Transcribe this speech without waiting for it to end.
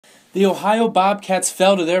The Ohio Bobcats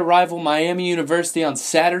fell to their rival Miami University on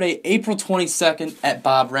Saturday, April 22nd at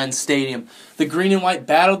Bob Wren Stadium. The green and white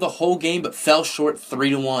battled the whole game but fell short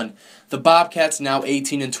 3-1. The Bobcats, now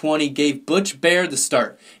 18-20, gave Butch Baird the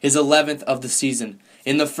start, his 11th of the season.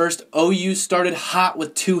 In the first, OU started hot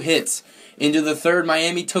with 2 hits. Into the third,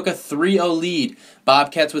 Miami took a 3-0 lead.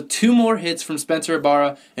 Bobcats with 2 more hits from Spencer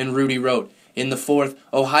Ibarra and Rudy Rote. In the fourth,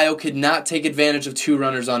 Ohio could not take advantage of 2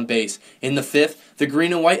 runners on base. In the fifth, the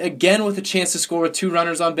green and white again with a chance to score with 2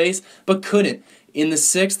 runners on base, but couldn't. In the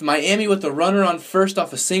sixth, Miami with the runner on first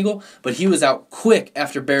off a single, but he was out quick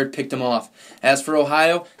after Baird picked him off. As for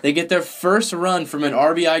Ohio, they get their first run from an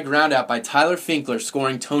RBI groundout by Tyler Finkler,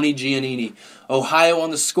 scoring Tony Giannini. Ohio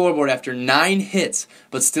on the scoreboard after 9 hits,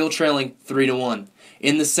 but still trailing 3-1.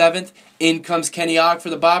 In the seventh, in comes Kenny Ogg for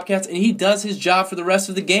the Bobcats, and he does his job for the rest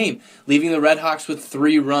of the game, leaving the Redhawks with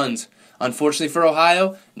 3 runs. Unfortunately for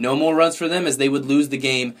Ohio, no more runs for them as they would lose the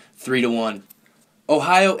game 3-1.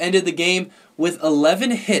 Ohio ended the game with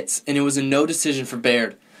 11 hits, and it was a no decision for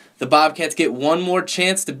Baird. The Bobcats get one more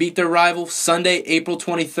chance to beat their rival Sunday, April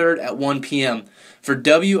 23rd at 1 p.m. For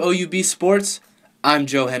WOUB Sports, I'm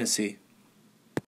Joe Hennessy.